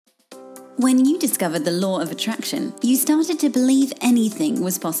When you discovered the law of attraction, you started to believe anything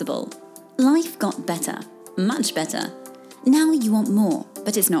was possible. Life got better, much better. Now you want more,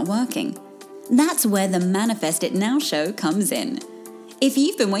 but it's not working. That's where the Manifest It Now show comes in. If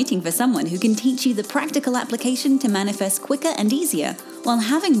you've been waiting for someone who can teach you the practical application to manifest quicker and easier while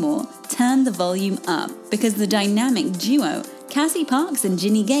having more, turn the volume up, because the dynamic duo, Cassie Parks and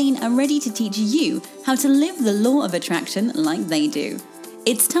Ginny Gain, are ready to teach you how to live the law of attraction like they do.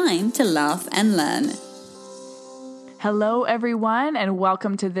 It's time to laugh and learn. Hello, everyone, and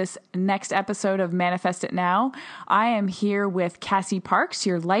welcome to this next episode of Manifest It Now. I am here with Cassie Parks,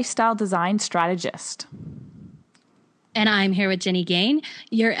 your lifestyle design strategist. And I'm here with Ginny Gain,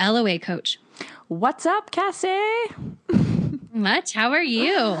 your LOA coach. What's up, Cassie? Much. How are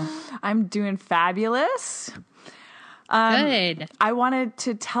you? I'm doing fabulous. Good. I wanted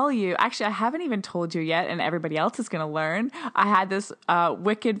to tell you, actually, I haven't even told you yet, and everybody else is going to learn. I had this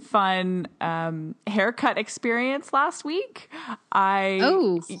wicked fun haircut experience last week.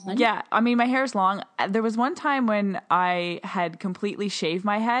 Fun. Yeah, I mean, my hair's long. There was one time when I had completely shaved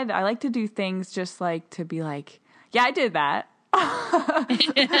my head. I like to do things just like to be like, yeah, I did that.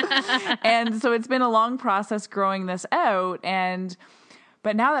 And so it's been a long process growing this out.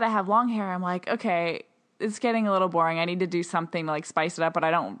 But now that I have long hair, I'm like, okay, it's getting a little boring. I need to do something to like spice it up, but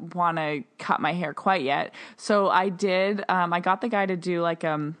I don't want to cut my hair quite yet. So I did, I got the guy to do like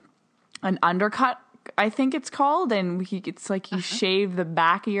an undercut, I think it's called. And it's like you shave the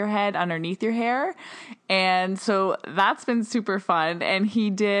back of your head underneath your hair. And so that's been super fun. And he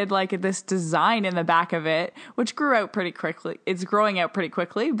did like this design in the back of it, which grew out pretty quickly. It's growing out pretty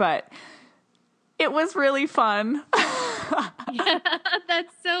quickly, but it was really fun. Yeah,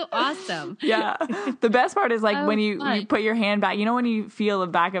 that's so awesome. Yeah. The best part is like when you put your hand back, you know, when you feel the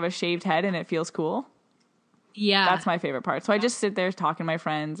back of a shaved head and it feels cool? Yeah. That's my favorite part. So I just sit there talking to my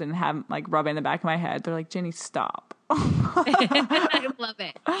friends and have like rubbing the back of my head. They're like, Ginny, stop. I love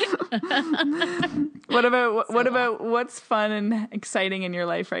it. What about what's fun and exciting in your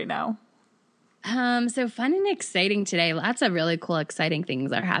life right now? So fun and exciting today. Lots of really cool, exciting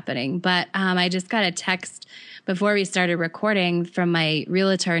things are happening. But I just got a text before we started recording from my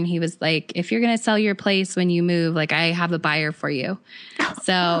realtor, and he was like, if you're going to sell your place when you move, like I have a buyer for you.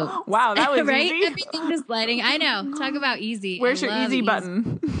 So wow, that was right? easy. Everything just lighting. I know. Talk about easy. Where's your easy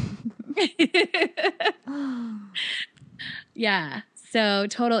button? Yeah. So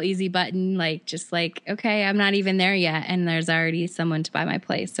total easy button, like just like, okay, I'm not even there yet. And there's already someone to buy my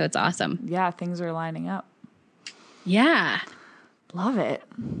place. So it's awesome. Yeah, things are lining up. Yeah. Love it.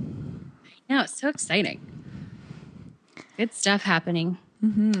 No, it's so exciting. Good stuff happening.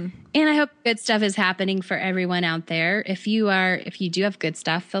 Mm-hmm. And I hope good stuff is happening for everyone out there. If you do have good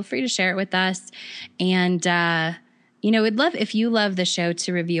stuff, feel free to share it with us. And, we'd love, if you love the show,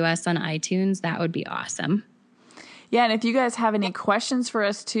 to review us on iTunes. That would be awesome. Yeah, and if you guys have any questions for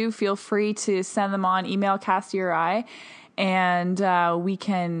us too, feel free to send them on email, Cassie or I, and we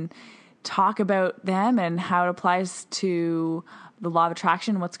can talk about them and how it applies to the law of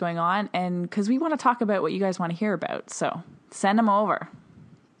attraction, what's going on, and because we want to talk about what you guys want to hear about. So send them over.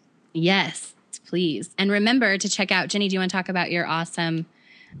 Yes, please. And remember to check out, Ginny, do you want to talk about your awesome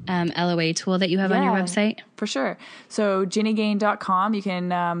LOA tool that you have on your website? For sure. So ginnygain.com, you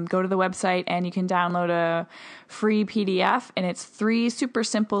can go to the website and you can download a free PDF, and it's 3 super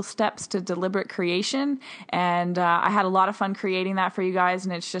simple steps to deliberate creation. And I had a lot of fun creating that for you guys,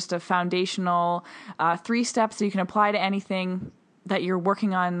 and it's just a foundational 3 steps that you can apply to anything that you're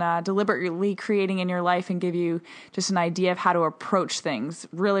working on deliberately creating in your life, and give you just an idea of how to approach things.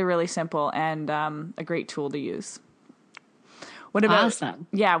 Really, really simple, and a great tool to use. What about, awesome.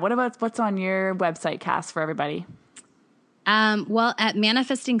 Yeah, what about what's on your website, Cass, for everybody? Well, at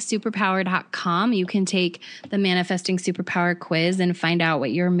manifestingsuperpower.com, you can take the Manifesting Superpower quiz and find out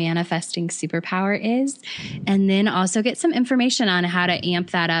what your manifesting superpower is, and then also get some information on how to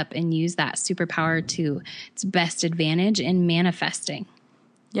amp that up and use that superpower to its best advantage in manifesting.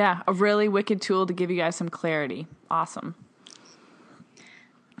 Yeah, a really wicked tool to give you guys some clarity. Awesome.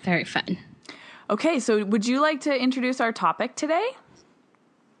 Very fun. Okay, so would you like to introduce our topic today?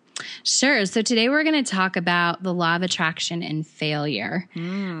 Sure. So today we're going to talk about the law of attraction and failure.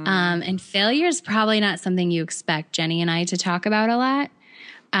 And failure is probably not something you expect Jenny and I to talk about a lot.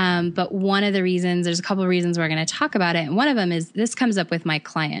 But one of the reasons, there's a couple of reasons we're going to talk about it. And one of them is this comes up with my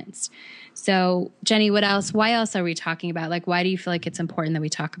clients. So Jenny, why else are we talking about? Like, why do you feel like it's important that we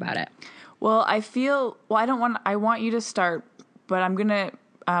talk about it? Well, I want you to start, but I'm going to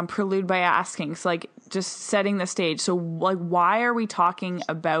prelude by asking. So like just setting the stage. So like, why are we talking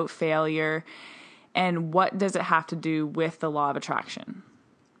about failure, and what does it have to do with the law of attraction?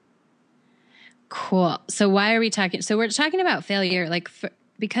 Cool. So why are we talking? So we're talking about failure,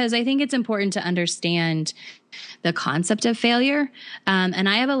 because I think it's important to understand the concept of failure. And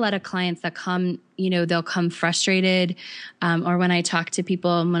I have a lot of clients that come, they'll come frustrated. Or when I talk to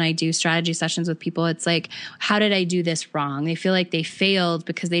people and when I do strategy sessions with people, it's like, how did I do this wrong? They feel like they failed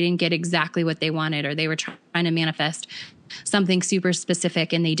because they didn't get exactly what they wanted, or they were trying to manifest something super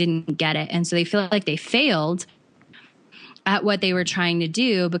specific and they didn't get it. And so they feel like they failed at what they were trying to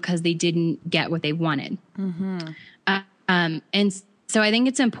do because they didn't get what they wanted. Mm-hmm. And so I think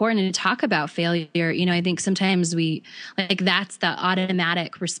it's important to talk about failure. I think sometimes that's the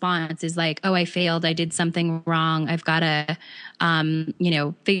automatic response is like, oh, I failed. I did something wrong. I've got to,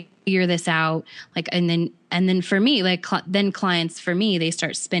 figure this out. And then for me, then clients for me, they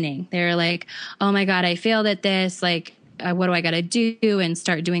start spinning. They're like, oh my God, I failed at this. What do I got to do? And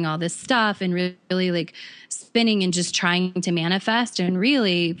start doing all this stuff and really spinning and just trying to manifest. And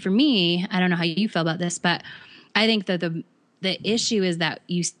really, for me, I don't know how you feel about this, but I think that the issue is that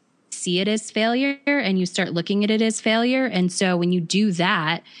you see it as failure and you start looking at it as failure. And so when you do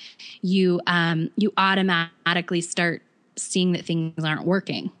that, you automatically start seeing that things aren't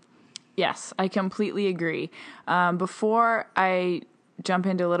working. Yes, I completely agree. Before I jump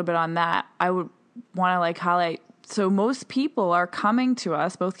into a little bit on that, I would want to highlight. So most people are coming to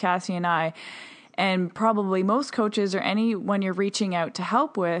us, both Cassie and I, and probably most coaches or anyone you're reaching out to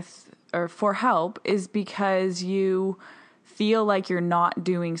help with or for help is because you feel like you're not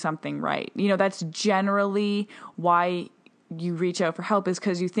doing something right. That's generally why you reach out for help, is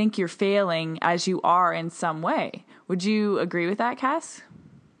because you think you're failing as you are in some way. Would you agree with that, Cass?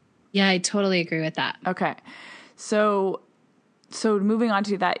 Yeah, I totally agree with that. Okay. So moving on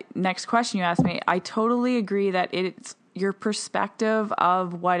to that next question you asked me, I totally agree that it's your perspective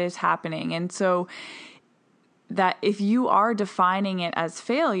of what is happening. And so that if you are defining it as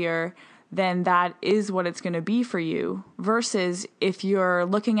failure, then that is what it's going to be for you, versus if you're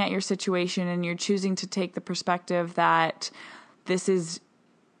looking at your situation and you're choosing to take the perspective that this is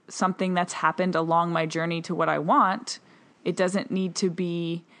something that's happened along my journey to what I want. It doesn't need to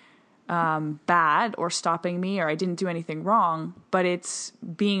be bad or stopping me, or I didn't do anything wrong, but it's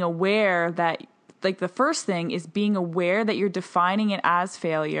being aware that, the first thing is being aware that you're defining it as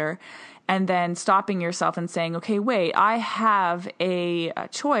failure, and then stopping yourself and saying, okay, wait, I have a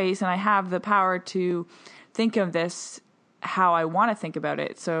choice and I have the power to think of this how I want to think about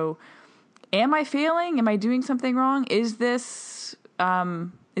it. So am I failing? Am I doing something wrong? Is this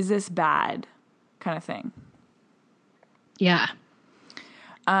bad, kind of thing? Yeah.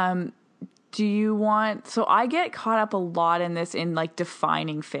 So I get caught up a lot in this, in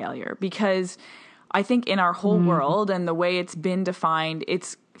defining failure, because I think in our whole world and the way it's been defined,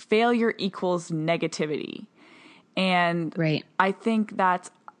 it's failure equals negativity. And right. I think that's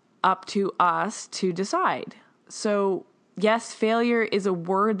up to us to decide. So yes, failure is a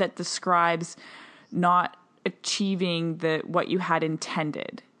word that describes not achieving what you had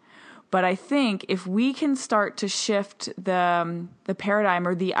intended. But I think if we can start to shift the paradigm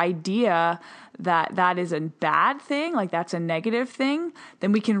or the idea that is a bad thing, that's a negative thing,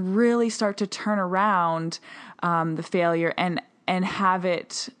 then we can really start to turn around the failure and have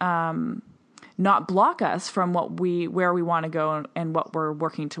it not block us from where we want to go and what we're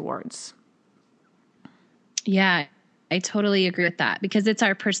working towards. Yeah, I totally agree with that, because it's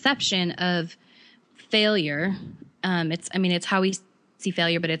our perception of failure. It's how we see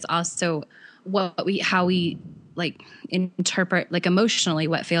failure, but it's also how we interpret emotionally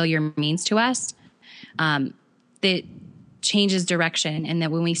what failure means to us. That changes direction, and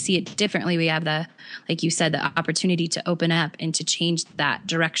that when we see it differently, we have like you said, the opportunity to open up and to change that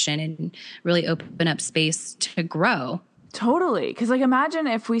direction and really open up space to grow. Totally. Because imagine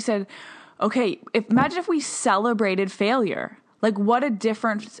if we said, okay, imagine if we celebrated failure. What a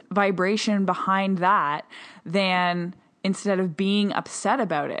different vibration behind that than instead of being upset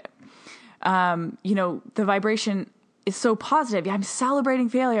about it. The vibration is so positive. I'm celebrating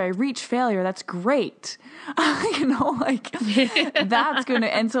failure. I reached failure. That's great. That's going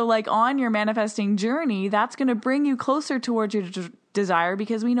to, and so on your manifesting journey, that's going to bring you closer towards your desire,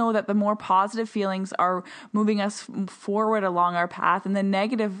 because we know that the more positive feelings are moving us forward along our path, and the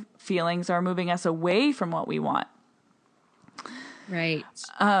negative feelings are moving us away from what we want. Right.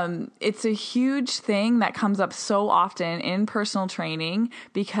 It's a huge thing that comes up so often in personal training,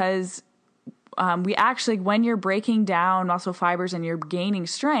 because we actually, when you're breaking down muscle fibers and you're gaining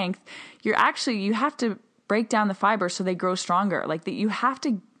strength, you have to break down the fibers so they grow stronger. That you have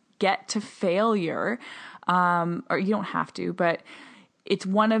to get to failure, or you don't have to, but it's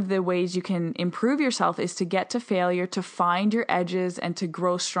one of the ways you can improve yourself is to get to failure, to find your edges and to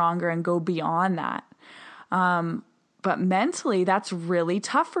grow stronger and go beyond that. But mentally, that's really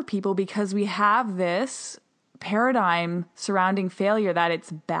tough for people because we have this paradigm surrounding failure that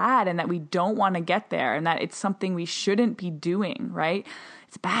it's bad and that we don't want to get there and that it's something we shouldn't be doing, right?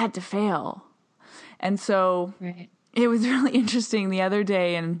 It's bad to fail. And so It was really interesting the other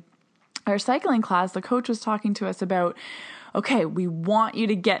day in our cycling class, the coach was talking to us about, okay, we want you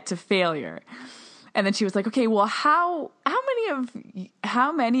to get to failure. And then she was like, okay, well, how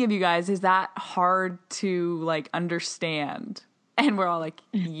many of you guys is that hard to like understand? And we're all like,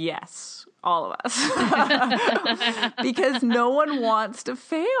 yes, all of us. Because no one wants to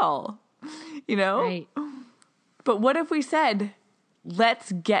fail, you know? Right. But what if we said,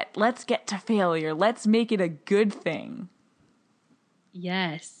 let's get to failure. Let's make it a good thing.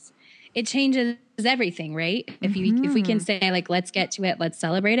 Yes. It changes everything, right? If we can say like, let's get to it, let's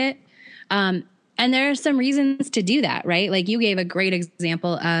celebrate it. And there are some reasons to do that, right? Like you gave a great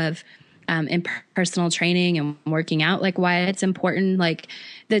example of in personal training and working out, like why it's important. Like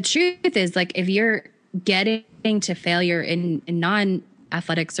the truth is like, if you're getting to failure in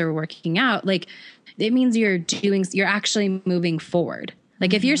non-athletics or working out, like it means you're actually moving forward.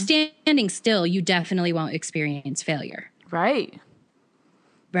 Like if you're standing still, you definitely won't experience failure. Right.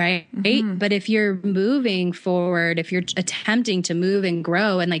 But if you're moving forward, if you're attempting to move and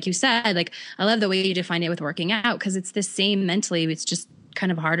grow, and like you said, like I love the way you define it with working out, because it's the same mentally. It's just kind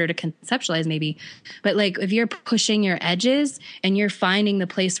of harder to conceptualize maybe. But like if you're pushing your edges and you're finding the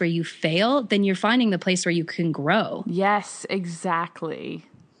place where you fail, then you're finding the place where you can grow. Yes, exactly.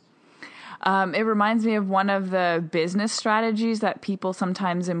 It reminds me of one of the business strategies that people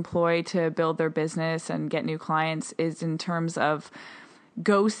sometimes employ to build their business and get new clients is in terms of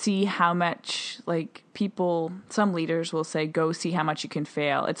go see how much, like some leaders will say, go see how much you can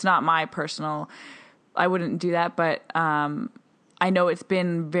fail. It's not my personal, I wouldn't do that, but I know it's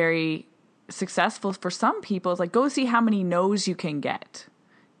been very successful for some people. It's like, go see how many no's you can get.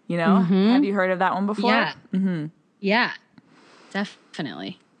 You know, have you heard of that one before? Yeah. Yeah,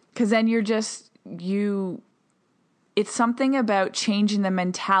 definitely. Because then it's something about changing the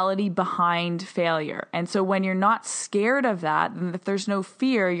mentality behind failure. And so when you're not scared of that, and if there's no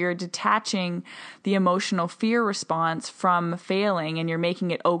fear, you're detaching the emotional fear response from failing and you're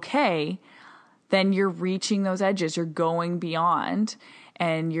making it okay, then you're reaching those edges, you're going beyond,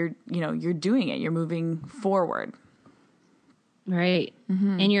 and you're doing it, you're moving forward. Right.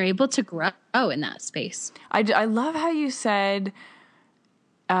 And you're able to grow in that space. I love how you said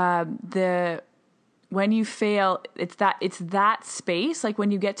when you fail, it's that space, like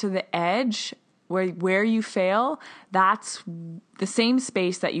when you get to the edge where you fail, that's the same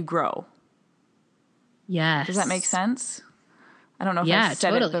space that you grow. Yes. Does that make sense? I don't know if I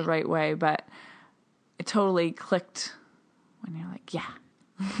said it the right way, but it totally clicked when you're like, yeah.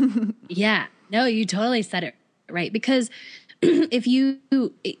 Yeah. No, you totally said it right. Because if you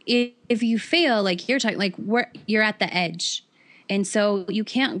fail, like you're talking, like you're at the edge. And so you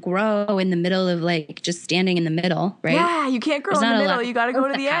can't grow in the middle of like just standing in the middle, right? Yeah, you can't grow in the middle. You got to go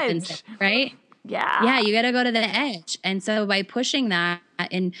to the edge. Right? Yeah. Yeah, you got to go to the edge. And so by pushing that,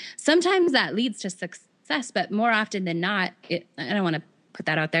 and sometimes that leads to success, but more often than not, I don't want to put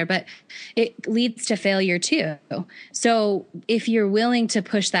that out there, but it leads to failure too. So if you're willing to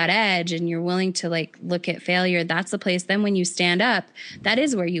push that edge and you're willing to like look at failure, that's the place. Then when you stand up, that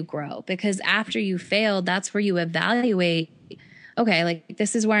is where you grow, because after you failed, that's where you evaluate, okay, like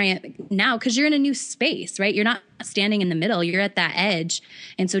this is where I am now, because you're in a new space, right? You're not standing in the middle, you're at that edge.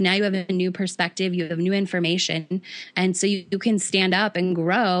 And so now you have a new perspective, you have new information. And so you can stand up and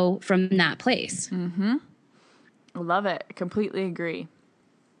grow from that place. Mm-hmm. I love it. I completely agree.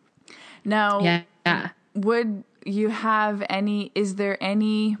 Now, would you have is there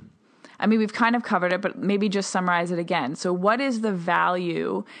any, I mean, we've kind of covered it, but maybe just summarize it again. So what is the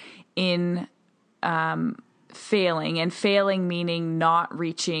value in failing, and failing meaning not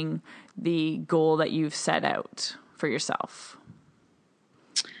reaching the goal that you've set out for yourself?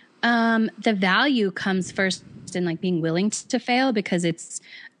 The value comes first in like being willing to fail, because it's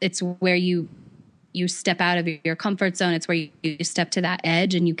where you step out of your comfort zone. It's where you step to that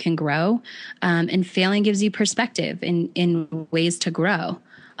edge and you can grow. And failing gives you perspective in ways to grow.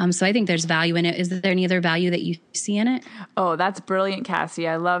 So I think there's value in it. Is there any other value that you see in it? Oh, that's brilliant, Cassie.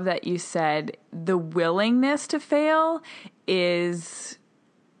 I love that you said the willingness to fail is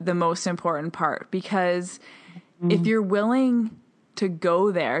the most important part, because if you're willing to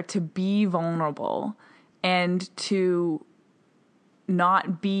go there, to be vulnerable and to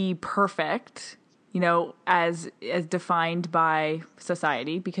not be perfect, as defined by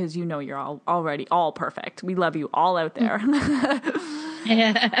society, because you're already all perfect. We love you all out there.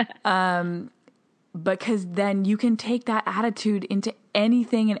 Because then you can take that attitude into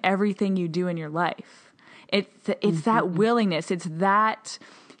anything and everything you do in your life. It's that willingness, it's that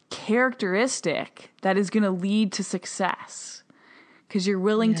characteristic that is going to lead to success, because you're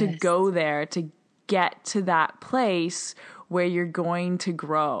willing to go there to get to that place where you're going to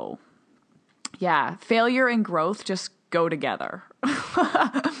grow. Yeah, failure and growth just go together.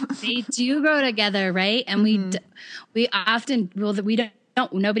 They do go together, right? And we often, we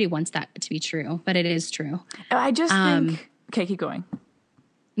don't, nobody wants that to be true, but it is true. I just think, okay, keep going.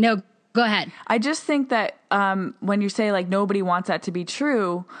 No, go ahead. I just think that when you say like nobody wants that to be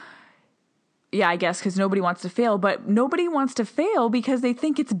true, yeah, I guess because nobody wants to fail, but nobody wants to fail because they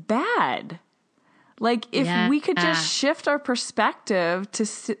think it's bad. Like if we could just shift our perspective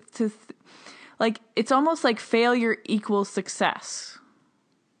to like, it's almost like failure equals success.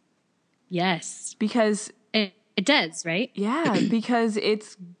 Yes. Because it does, right? Yeah, because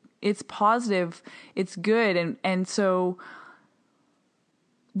it's positive, it's good. And so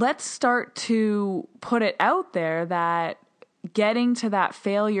let's start to put it out there that getting to that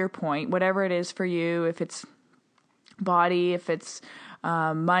failure point, whatever it is for you, if it's body, if it's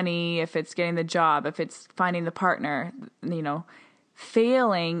money, if it's getting the job, if it's finding the partner,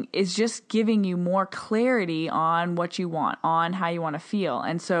 failing is just giving you more clarity on what you want, on how you want to feel.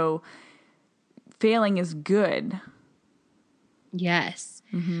 And so failing is good. Yes.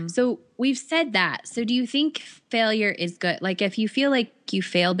 Mm-hmm. So we've said that. So do you think failure is good? Like if you feel like you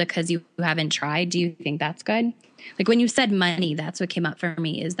failed because you haven't tried, do you think that's good? Like when you said money, that's what came up for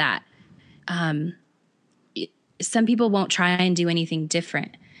me, is that some people won't try and do anything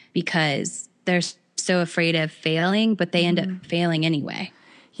different because they're so afraid of failing, but they end up failing anyway.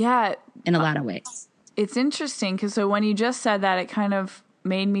 Yeah. In a lot of ways. It's interesting because so when you just said that, it kind of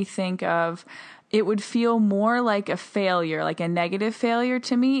made me think of, it would feel more like a failure, like a negative failure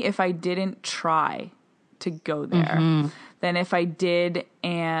to me if I didn't try to go there than if I did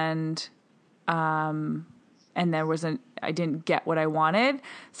and there I didn't get what I wanted.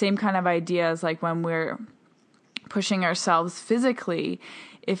 Same kind of idea as like when we're pushing ourselves physically,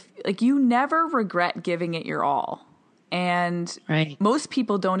 if like you never regret giving it your all. And most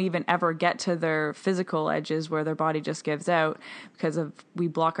people don't even ever get to their physical edges where their body just gives out because we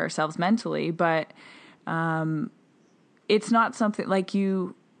block ourselves mentally. But it's not something like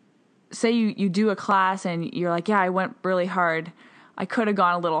you say you do a class and you're like, yeah, I went really hard. I could have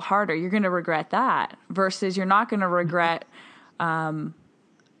gone a little harder. You're going to regret that versus you're not going to regret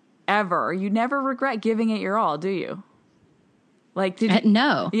ever. You never regret giving it your all, do you? Like,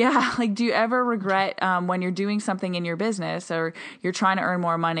 no. Yeah. Like, do you ever regret when you're doing something in your business or you're trying to earn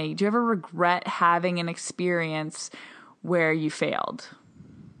more money? Do you ever regret having an experience where you failed?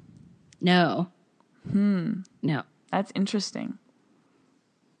 No. No. That's interesting.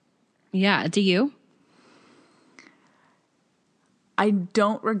 Yeah. Do you? I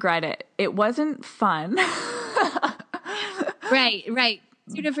don't regret it. It wasn't fun. Right.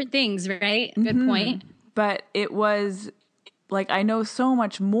 Two different things, right? Good point. But it was like, I know so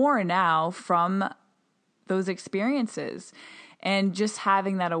much more now from those experiences, and just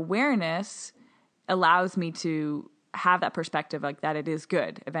having that awareness allows me to have that perspective like that it is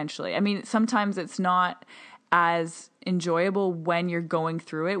good eventually. I mean, sometimes it's not as enjoyable when you're going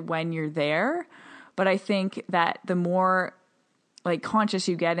through it, when you're there. But I think that the more like conscious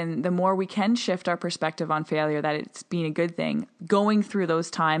you get and the more we can shift our perspective on failure, that it's being a good thing, going through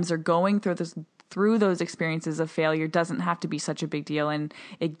those times or going through those experiences of failure doesn't have to be such a big deal. And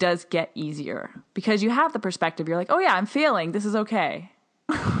it does get easier because you have the perspective. You're like, oh yeah, I'm failing. This is okay.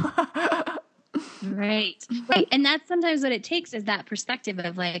 Right. And that's sometimes what it takes, is that perspective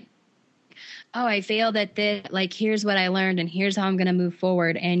of like, oh, I failed at this, like, here's what I learned and here's how I'm going to move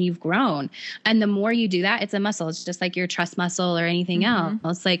forward. And you've grown. And the more you do that, it's a muscle. It's just like your trust muscle or anything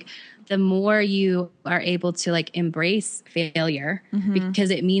else. Like the more you are able to like embrace failure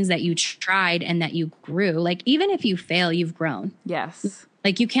because it means that you tried and that you grew. Like even if you fail, you've grown. Yes.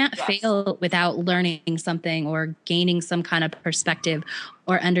 Like you can't fail without learning something or gaining some kind of perspective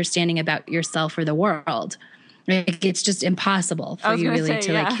or understanding about yourself or the world. Like it's just impossible for you really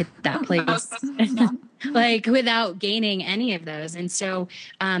to like hit that place like without gaining any of those. And so,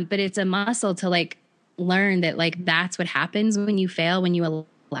 but it's a muscle to like learn that like that's what happens when you fail, when you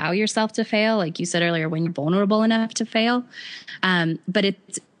allow yourself to fail, like you said earlier, when you're vulnerable enough to fail. But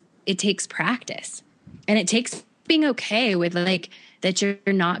it takes practice, and it takes being okay with like that you're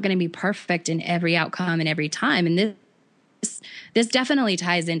not going to be perfect in every outcome and every time. And this this definitely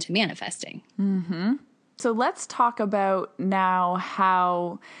ties into manifesting. So let's talk about now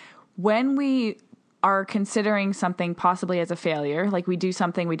how when we are considering something possibly as a failure, like we do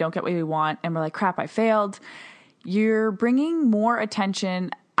something, we don't get what we want, and we're like, crap, I failed. You're bringing more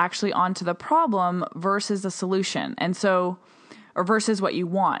attention actually onto the problem versus the solution. And so, or versus what you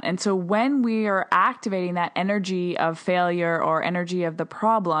want. And so when we are activating that energy of failure or energy of the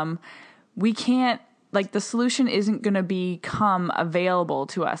problem, we can't, like, the solution isn't going to become available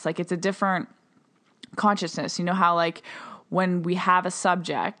to us. Like, it's a different consciousness. You know how, like, when we have a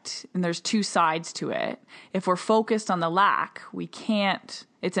subject and there's two sides to it, if we're focused on the lack, we can't,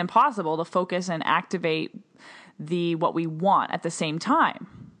 it's impossible to focus and activate what we want at the same time,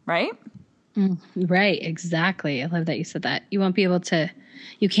 right? Right, exactly. I love that you said that. You won't be able to,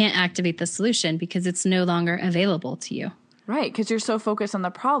 you can't activate the solution because it's no longer available to you. Right, because you're so focused on the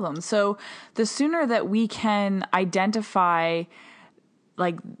problem. So the sooner that we can identify,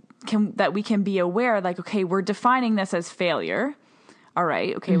 like, that we can be aware, like, okay, we're defining this as failure. All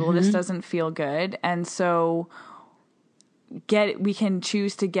right, okay, well, this doesn't feel good. And so we can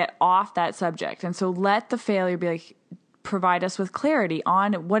choose to get off that subject. And so let the failure be like, provide us with clarity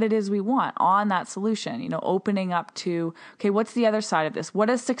on what it is we want, on that solution, you know, opening up to, okay, what's the other side of this? What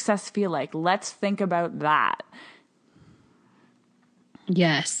does success feel like? Let's think about that.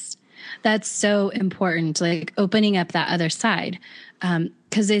 Yes, that's so important, like opening up that other side.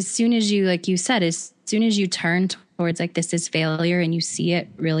 Because as soon as you, like you said, as soon as you turn towards like this is failure and you see it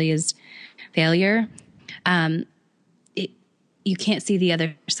really is failure, you can't see the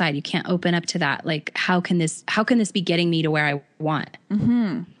other side. You can't open up to that. Like, how can this be getting me to where I want?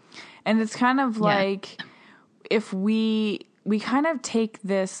 And it's kind of like, if we kind of take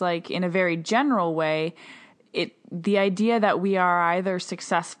this like in a very general way, the idea that we are either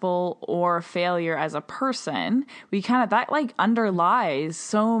successful or a failure as a person, we kind of, that like underlies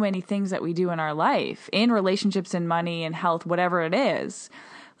so many things that we do in our life, in relationships and money and health, whatever it is.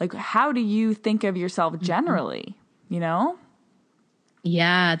 Like, how do you think of yourself generally, you know?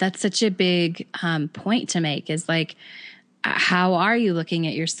 Yeah, that's such a big point to make, is like, how are you looking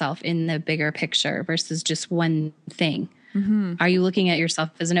at yourself in the bigger picture versus just one thing? Are you looking at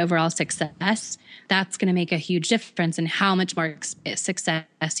yourself as an overall success? That's going to make a huge difference in how much more success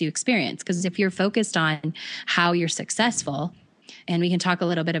you experience. Because if you're focused on how you're successful, and we can talk a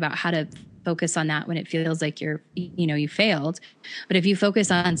little bit about how to focus on that when it feels like you failed. But if you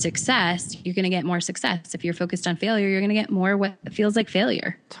focus on success, you're going to get more success. If you're focused on failure, you're going to get more what feels like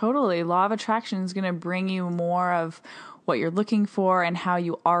failure. Totally. Law of attraction is going to bring you more of what you're looking for and how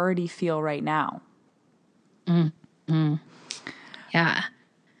you already feel right now. Yeah.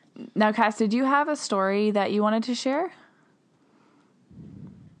 Now, Cass, did you have a story that you wanted to share?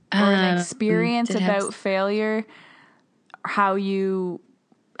 Or an experience about failure? How you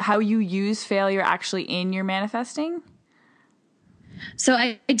use failure actually in your manifesting? So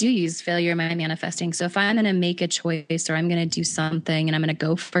I do use failure in my manifesting. So if I'm going to make a choice or I'm going to do something and I'm going to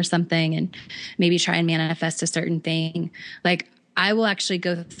go for something and maybe try and manifest a certain thing, like I will actually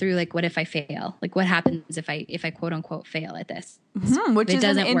go through like, what if I fail? Like, what happens if I quote unquote fail at this? Which is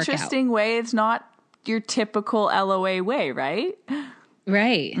an interesting way. It's not your typical LOA way, right?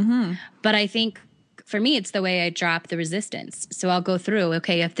 Right. But I think for me, it's the way I drop the resistance. So I'll go through,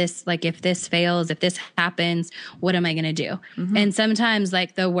 okay, if this fails, if this happens, what am I going to do? And sometimes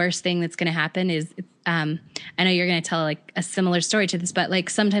like the worst thing that's going to happen is, I know you're going to tell like a similar story to this, but like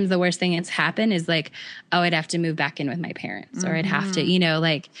sometimes the worst thing that's happened is like, oh, I'd have to move back in with my parents, or I'd have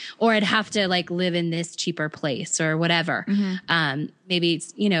to, or I'd have to like live in this cheaper place or whatever. Maybe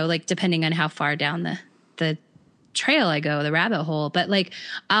it's, like depending on how far down the trail I go, the rabbit hole, but like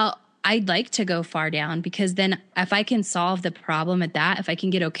I'd like to go far down, because then if I can solve the problem at that, if I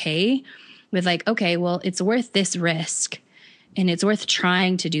can get okay with like, okay, well, it's worth this risk and it's worth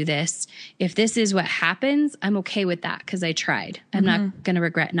trying to do this. If this is what happens, I'm okay with that because I tried. I'm not going to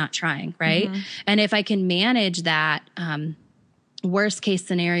regret not trying, right? And if I can manage that worst case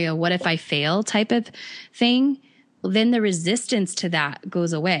scenario, what if I fail type of thing, then the resistance to that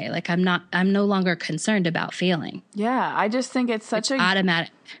goes away. Like I'm no longer concerned about failing. Yeah, I just think it's such automatic.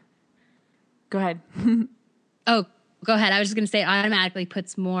 Go ahead. Oh, go ahead. I was just going to say automatically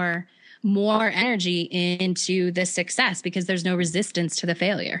puts more energy into the success because there's no resistance to the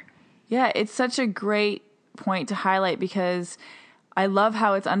failure. Yeah, it's such a great point to highlight, because I love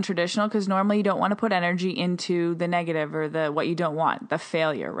how it's untraditional, because normally you don't want to put energy into the negative or what you don't want, the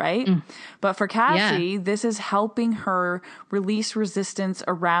failure, right? But for Cassie, this is helping her release resistance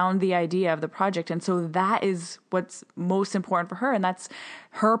around the idea of the project. And so that is what's most important for her. And that's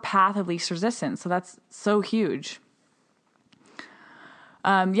her path of least resistance. So that's so huge.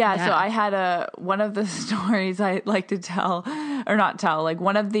 Yeah, so I had one of the stories I like to tell, or not tell, like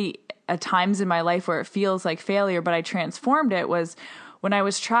one of the times in my life where it feels like failure, but I transformed it, was when I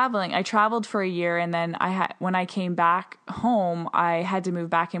was traveling. I traveled for a year, and then when I came back home, I had to move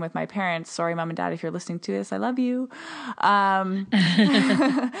back in with my parents. Sorry, Mom and Dad, if you're listening to this, I love you. But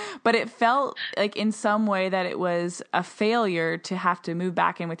it felt like in some way that it was a failure to have to move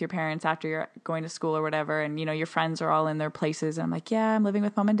back in with your parents after you're going to school or whatever. And, your friends are all in their places. And I'm like, yeah, I'm living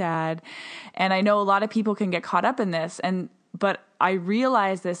with Mom and Dad. And I know a lot of people can get caught up in this. But I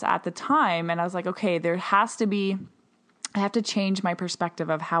realized this at the time, and I was like, okay, I have to change my perspective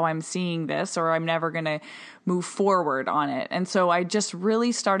of how I'm seeing this, or I'm never going to move forward on it. And so I just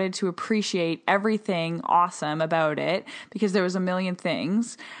really started to appreciate everything awesome about it, because there was a million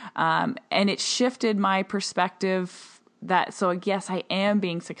things. And it shifted my perspective so yes, I am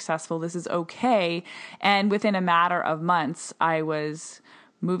being successful. This is okay. And within a matter of months, I was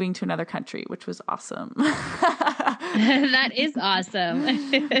moving to another country, which was awesome. That is awesome.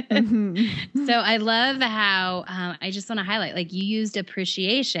 So I love how I just want to highlight, like, you used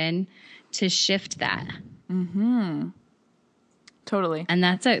appreciation to shift that. Mm-hmm. Totally. And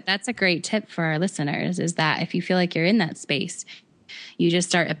that's a great tip for our listeners, is that if you feel like you're in that space, you just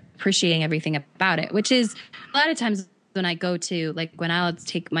start appreciating everything about it, which is a lot of times when I go to, like, when I'll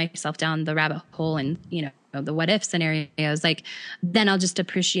take myself down the rabbit hole and, the what if scenarios, like, then I'll just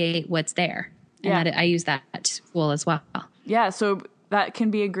appreciate what's there. And I use that tool as well. Yeah. So that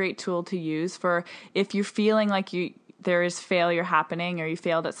can be a great tool to use for if you're feeling like there is failure happening, or you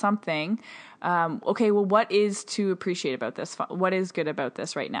failed at something. Okay, well, what is to appreciate about this? What is good about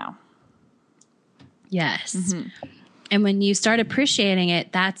this right now? Yes. Mm-hmm. And when you start appreciating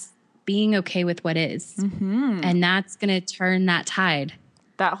it, that's being okay with what is. Mm-hmm. And that's going to turn that tide.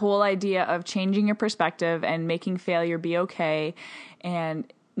 That whole idea of changing your perspective and making failure be okay,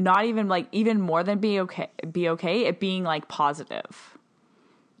 and not even more than be okay, it being like positive.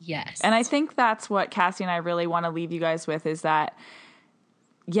 Yes. And I think that's what Cassie and I really want to leave you guys with, is that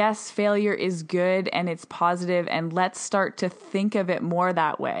yes, failure is good and it's positive, and let's start to think of it more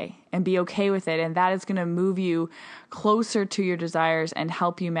that way and be okay with it. And that is going to move you closer to your desires and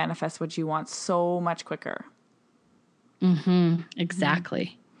help you manifest what you want so much quicker. Mm-hmm.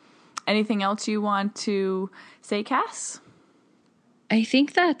 Exactly. Anything else you want to say, Cass? I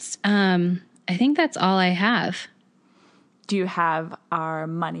think that's all I have. Do you have our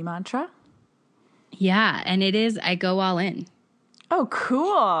money mantra? Yeah, and it is, I go all in. Oh,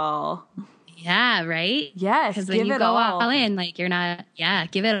 cool. Yeah, right? Yes, because when you go all in, like, you're not,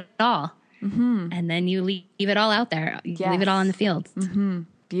 give it all. Mm-hmm. And then you leave it all out there. You leave it all in the fields. Mm-hmm.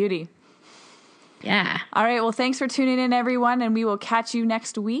 Beauty. Yeah. All right. Well, thanks for tuning in, everyone, and we will catch you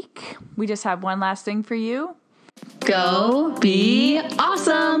next week. We just have one last thing for you. Go be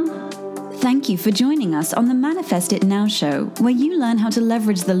awesome. Thank you for joining us on the Manifest It Now show, where you learn how to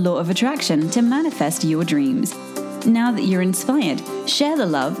leverage the law of attraction to manifest your dreams. Now that you're inspired, share the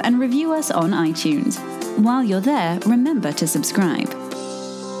love and review us on iTunes. While you're there, remember to subscribe.